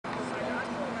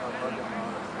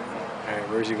Alright,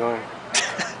 where's he going?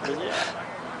 Yeah.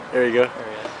 There you go. There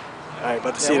he is. Alright,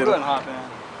 about to Yeah, see we're the. going hop in.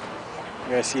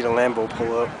 You're gonna see the Lambo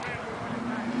pull up.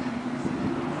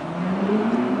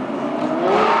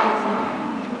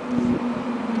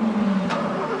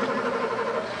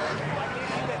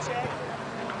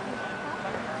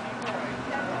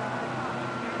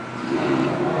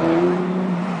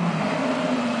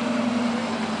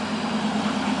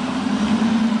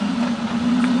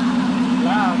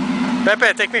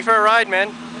 Pepe, take me for a ride, man.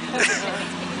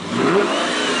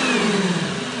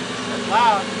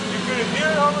 Wow, you could hear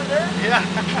it over there? Yeah.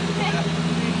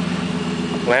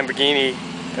 Lamborghini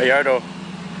Gallardo.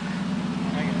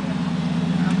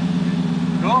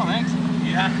 Cool, thanks.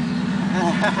 Yeah.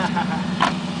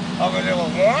 Over there,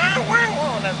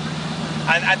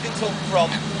 and I think so from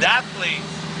that place,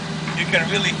 you can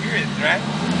really hear it, right?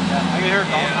 Yeah, I can hear it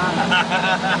all the time.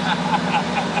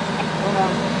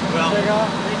 Well,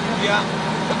 yeah.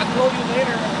 I'll call you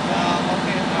later.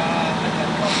 Okay.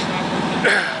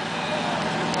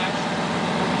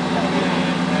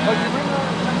 Oh, you bring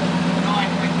No, I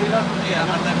did up. Yeah,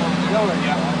 I left over there.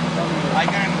 Yeah. I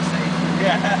got him to say.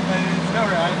 Yeah, it's no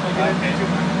right. Okay. Let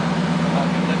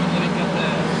me get the.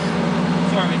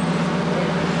 Sorry.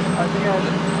 I think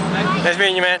Nice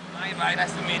meeting you, man. Bye.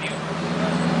 Nice to meet you.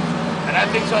 And I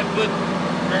think so. I put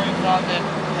very proud that.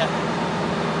 Yeah.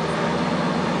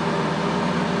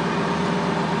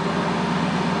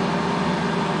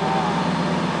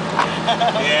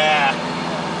 Yeah.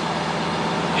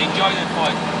 Enjoy the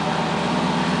fun.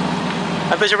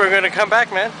 I thought you were going to come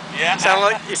back, man. Yeah.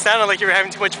 You sounded like you were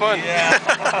having too much fun. Yeah.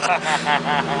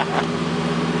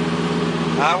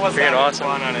 I was Freaking having awesome.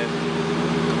 fun on it.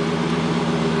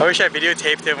 I wish I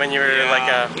videotaped it when you were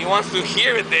like He wants to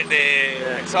hear it, the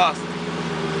exhaust.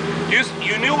 You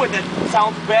knew it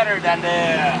sounds better than the...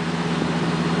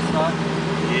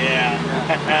 Yeah.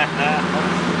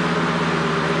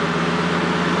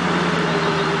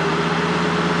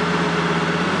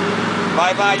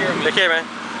 Bye, you're Take care, man.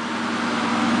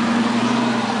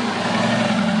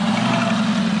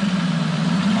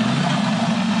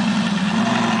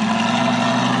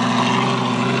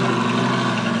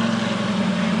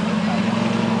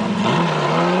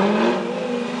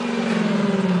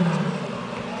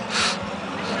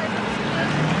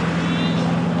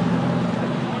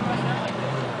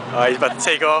 He's about to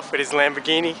take off with his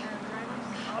Lamborghini.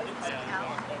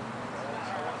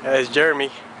 There's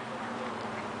Jeremy.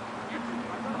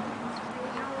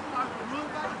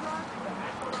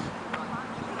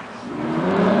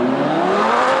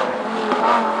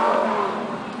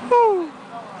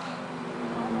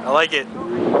 I like it.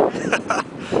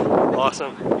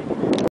 Awesome.